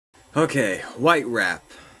Okay, white rap.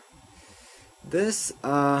 This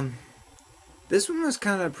this one was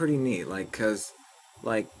kind of pretty neat, like,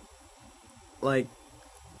 like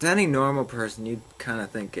to any normal person, you'd kind of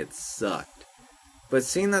think it sucked. But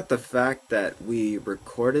seeing that the fact that we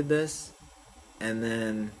recorded this and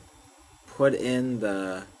then put in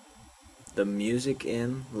the music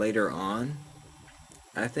in later on,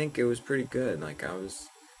 I think it was pretty good. Like, I was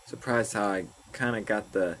surprised how I kind of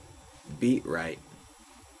got the beat right,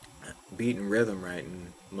 beat and rhythm right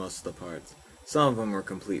in most of the parts. Some of them were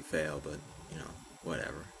complete fail, but you know,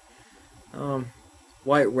 whatever.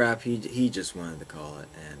 White rap, he just wanted to call it,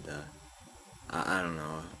 and I don't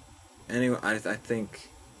know. Anyway, I think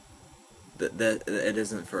that it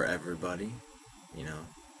isn't for everybody. You know,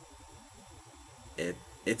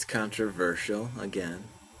 it's controversial again.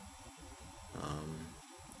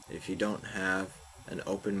 If you don't have an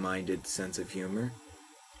open-minded sense of humor,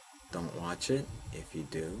 don't watch it. If you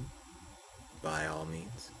do, by all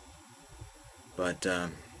means. But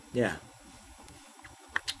yeah,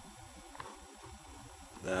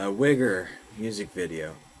 the Wigger music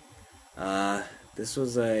video. This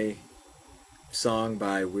was a song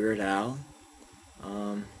by Weird Al.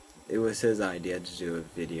 It was his idea to do a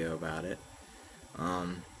video about it.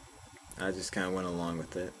 I just kind of went along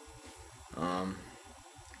with it.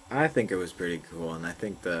 I think it was pretty cool, and I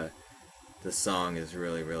think the song is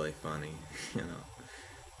really, really funny. You know,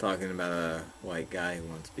 talking about a white guy who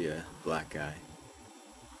wants to be a black guy.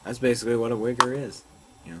 That's basically what a wigger is.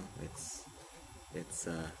 You know, it's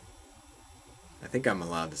I think I'm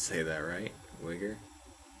allowed to say that, right? Wigger?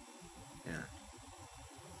 Yeah.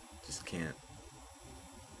 Just can't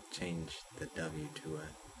change the W to a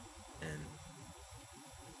N.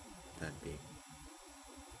 That'd be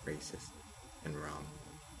racist and wrong.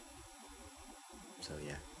 So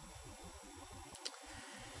yeah.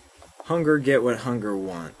 Hunger get what hunger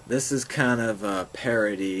want. This is kind of a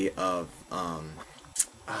parody of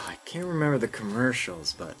I can't remember the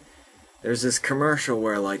commercials, but there's this commercial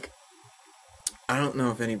where, like, I don't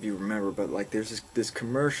know if any of you remember, but like there's this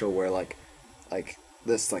commercial where like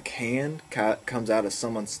this like hand comes out of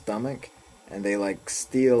someone's stomach, and they like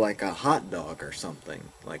steal like a hot dog or something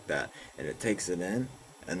like that, and it takes it in,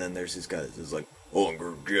 and then there's this guy that's just like,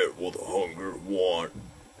 hunger get what the hunger want,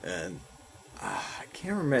 and I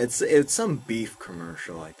can't remember. It's some beef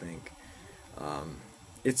commercial, I think.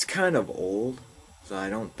 It's kind of old, so I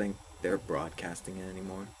don't think they're broadcasting it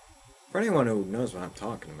anymore. For anyone who knows what I'm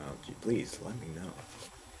talking about, please let me know.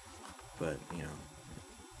 But you know,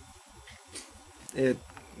 it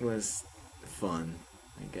was fun,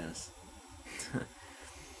 I guess.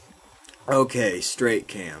 Okay, Straight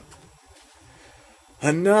Camp.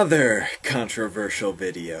 Another controversial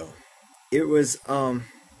video. It was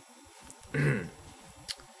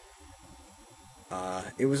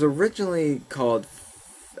it was originally called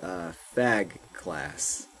Fag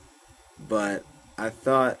Class, but I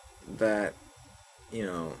thought that, you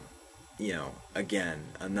know, again,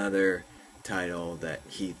 another title that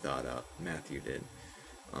he thought up, Matthew did.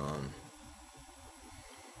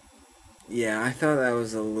 Yeah, I thought that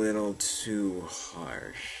was a little too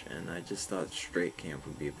harsh, and I just thought Straight Camp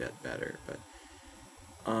would be a bit better, but,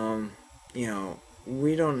 you know,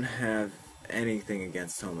 we don't have anything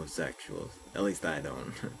against homosexuals. At least I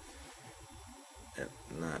don't.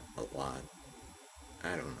 Not a lot.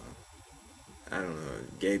 I don't know.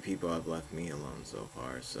 Gay people have left me alone so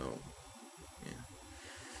far, so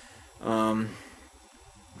yeah.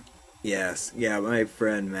 Yes, yeah, my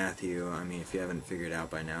friend Matthew, I mean, if you haven't figured out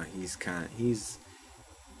by now, he's a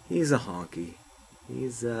honky.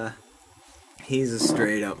 He's a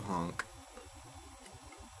straight up honk.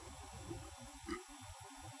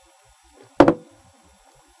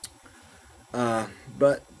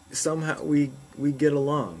 But somehow we get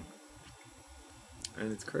along.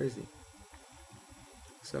 And it's crazy.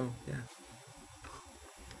 So, yeah.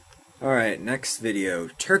 Alright, next video,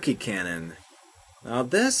 Turkey Cannon. Now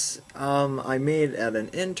this, I made at an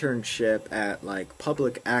internship at, like,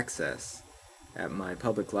 public access at my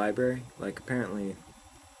public library. Like, apparently,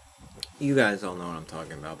 you guys all know what I'm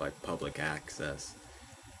talking about by public access.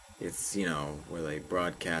 It's, you know, where they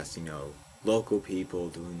broadcast, you know, local people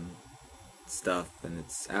doing stuff, and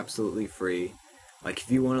it's absolutely free. Like,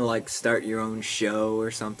 if you want to, like, start your own show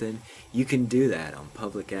or something, you can do that on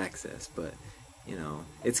public access, but, you know,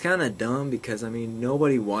 it's kind of dumb because, I mean,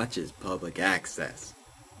 nobody watches public access,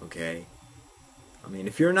 okay? I mean,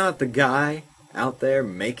 if you're not the guy out there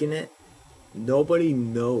making it, nobody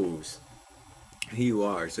knows who you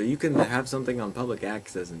are. So you can have something on public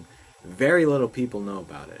access and very little people know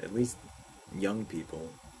about it, at least young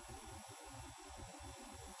people.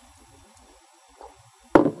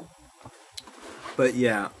 But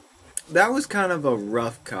yeah, that was kind of a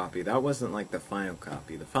rough copy. That wasn't like the final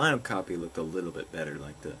copy. The final copy looked a little bit better.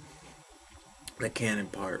 Like the canon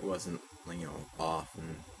part wasn't, you know, off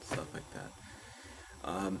and stuff like that.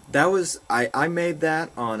 That was I made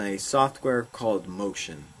that on a software called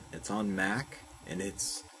Motion. It's on Mac and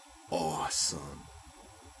it's awesome.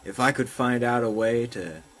 If I could find out a way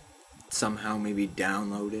to somehow maybe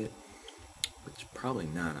download it, which probably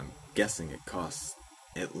not. I'm guessing it costs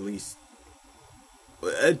at least.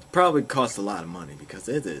 It probably costs a lot of money because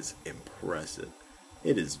it is impressive.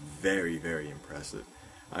 It is very, very impressive.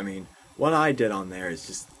 I mean, what I did on there is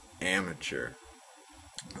just amateur.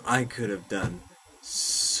 I could have done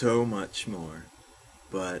so much more,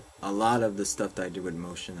 but a lot of the stuff that I did with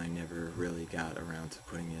Motion, I never really got around to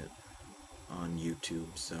putting it on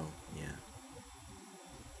YouTube, so yeah.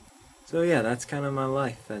 So yeah, that's kind of my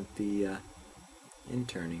life at the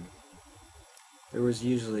interning. There was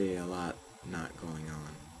usually a lot not going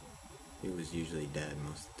on. He was usually dead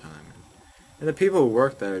most of the time. And the people who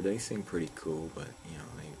worked there, they seemed pretty cool, but, you know,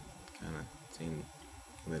 they kind of seemed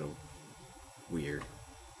a little weird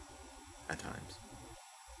at times.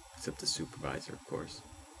 Except the supervisor, of course.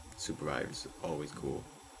 Supervisor's always cool.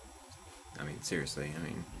 I mean, seriously,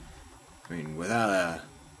 I mean, without a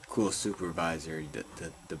cool supervisor,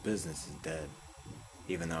 the business is dead.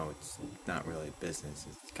 Even though it's not really a business,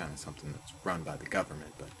 it's kind of something that's run by the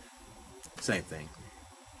government, but same thing.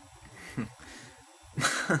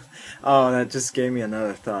 Oh, that just gave me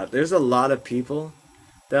another thought. There's a lot of people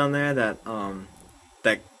down there that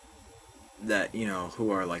you know,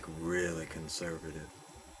 who are like really conservative.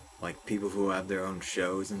 Like people who have their own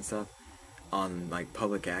shows and stuff on like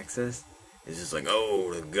public access. It's just like,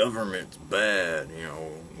 oh, the government's bad, you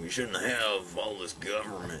know, we shouldn't have all this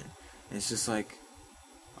government. And it's just like,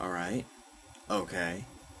 alright, okay,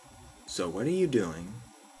 so what are you doing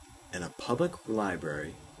in a public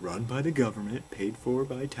library run by the government, paid for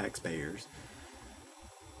by taxpayers,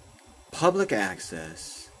 public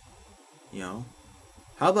access, you know?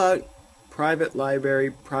 How about private library,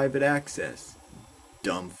 private access?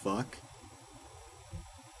 Dumb fuck.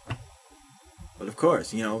 But of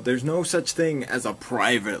course, you know, there's no such thing as a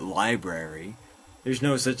private library. There's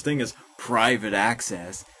no such thing as private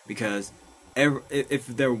access, because if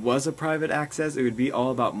there was a private access, it would be all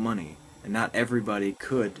about money, and not everybody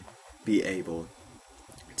could be able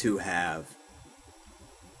to have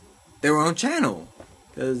their own channel.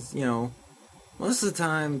 Because, you know, most of the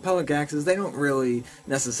time, public access, they don't really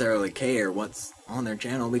necessarily care what's on their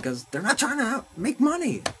channel, because they're not trying to make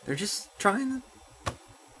money. They're just trying to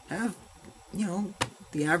have, you know,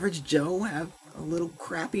 the average Joe have a little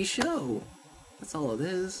crappy show. That's all it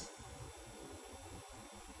is.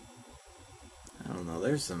 I don't know,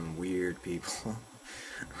 there's some weird people.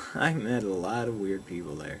 I met a lot of weird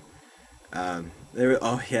people there. There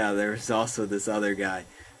was also this other guy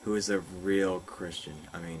who was a real Christian.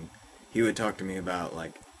 I mean, he would talk to me about,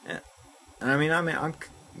 like, I'm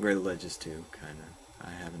religious too, kind of.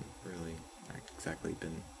 I haven't really exactly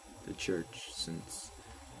been to church since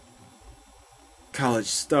college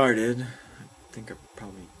started. I think I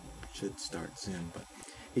probably should start soon, but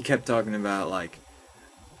he kept talking about, like,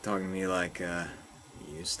 talking to me like,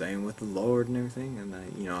 you staying with the Lord and everything, and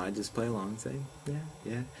I just play along and say,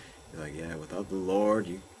 yeah. He's like, yeah, without the Lord,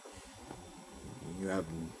 you have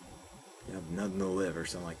nothing to live, or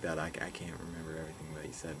something like that. I can't remember everything that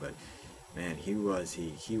he said, but man, he was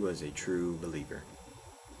a true believer.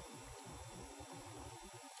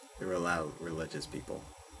 There were a lot of religious people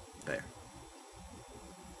there.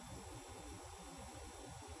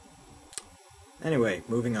 Anyway,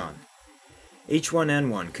 moving on.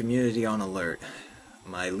 H1N1, Community on Alert.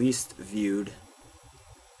 My least viewed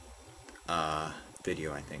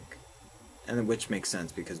video, I think. And which makes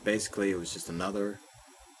sense, because basically it was just another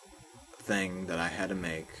thing that I had to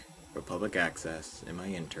make for public access in my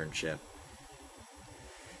internship.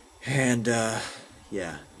 And,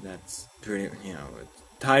 yeah, that's pretty, you know, the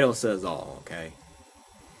title says all, okay?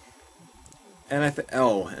 And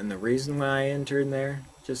and the reason why I entered there,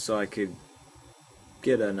 just so I could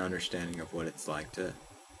get an understanding of what it's like to,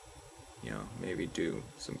 you know, maybe do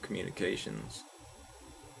some communications.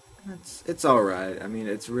 It's alright. I mean,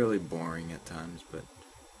 it's really boring at times, but,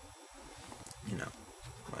 you know,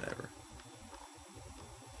 whatever.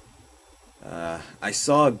 I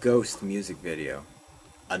saw a Ghost music video.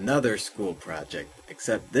 Another school project,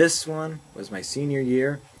 except this one was my senior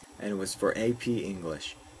year, and it was for AP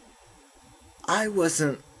English. I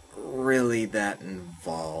wasn't really that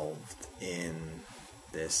involved in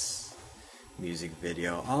this music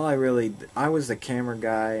video. I was the camera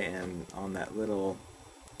guy, and on that little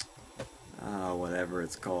whatever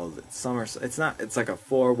it's called. It's somersault. It's not. It's like a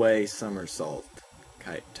four-way somersault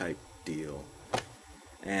type deal.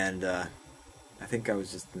 And I think I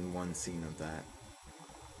was just in one scene of that.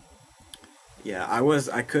 Yeah, I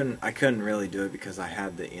couldn't really do it because I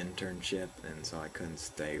had the internship, and so I couldn't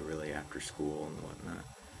stay really after school and whatnot.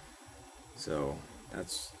 So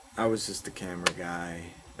I was just the camera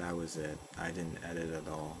guy. That was it. I didn't edit at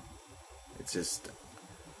all. It's just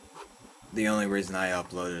the only reason I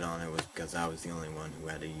uploaded on it was because I was the only one who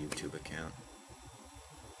had a YouTube account.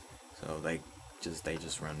 So they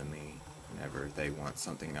just run to me whenever they want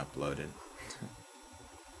something uploaded.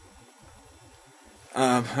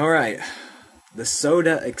 Alright. The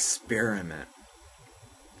soda experiment.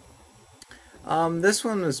 This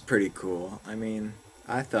one was pretty cool. I mean,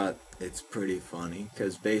 I thought it's pretty funny,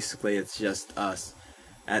 because basically it's just us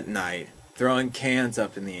at night throwing cans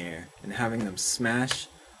up in the air and having them smash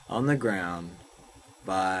on the ground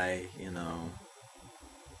by,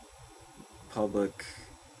 public,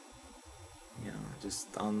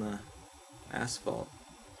 just on the asphalt.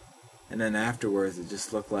 And then afterwards it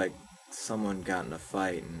just looked like someone got in a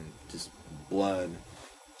fight and just blood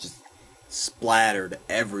just splattered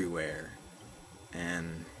everywhere.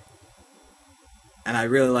 And I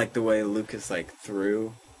really liked the way Lucas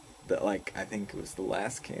threw that, I think it was the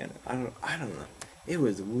last can. I don't know. It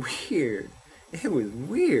was weird. It was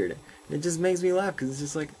weird. It just makes me laugh because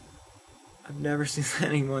it's just I've never seen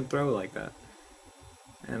anyone throw like that.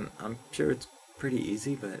 And I'm sure it's pretty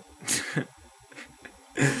easy, but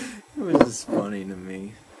it was just funny to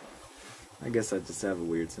me. I guess I just have a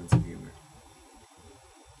weird sense of humor.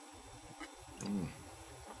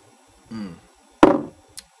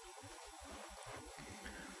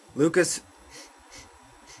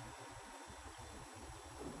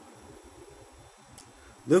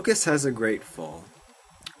 Lucas has a great fall.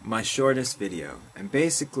 My shortest video. And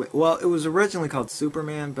basically, well, it was originally called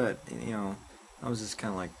Superman, but, I was just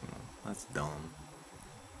kind of like, that's dumb.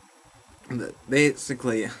 But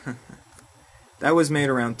basically, that was made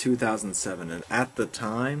around 2007, and at the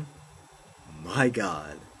time, my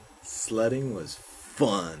God, sledding was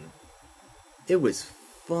fun. It was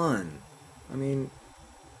fun. I mean,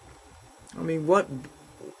 what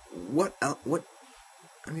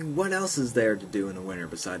else is there to do in the winter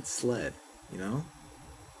besides sled,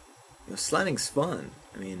 sledding's fun.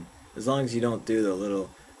 I mean, as long as you don't do the little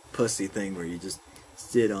pussy thing where you just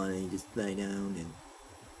sit on it and you just lay down and...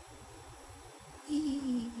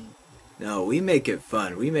 No, we make it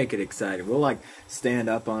fun. We make it exciting. We'll stand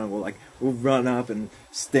up on it. We'll run up and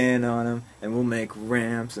stand on them, and we'll make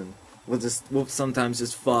ramps, and we'll sometimes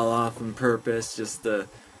just fall off on purpose, just to,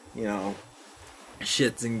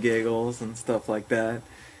 shits and giggles and stuff like that.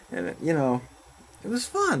 And it was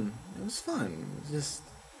fun. It was fun. It was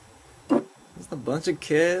just a bunch of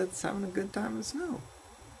kids having a good time in the snow.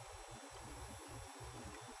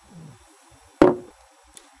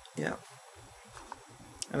 Yeah.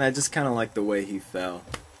 And I just kind of like the way he fell.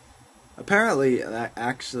 Apparently,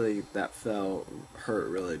 that fell hurt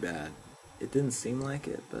really bad. It didn't seem like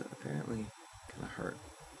it, but apparently kind of hurt.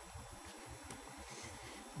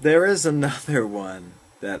 There is another one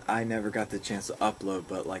that I never got the chance to upload,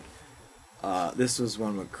 but this was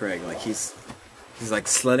one with Craig. He's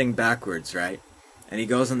sledding backwards, right? And he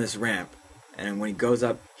goes on this ramp, and when he goes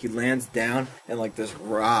up, he lands down, and this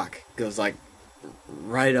rock goes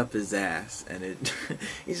right up his ass, and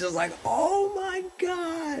he's just oh my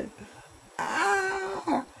God,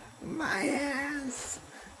 ah, my ass,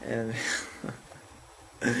 and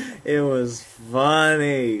it was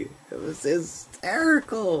funny. It was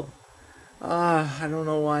hysterical. I don't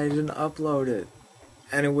know why I didn't upload it,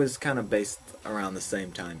 and it was kind of based around the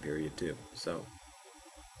same time period too, so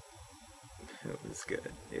it was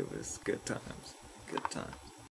good. It was good times. Good times.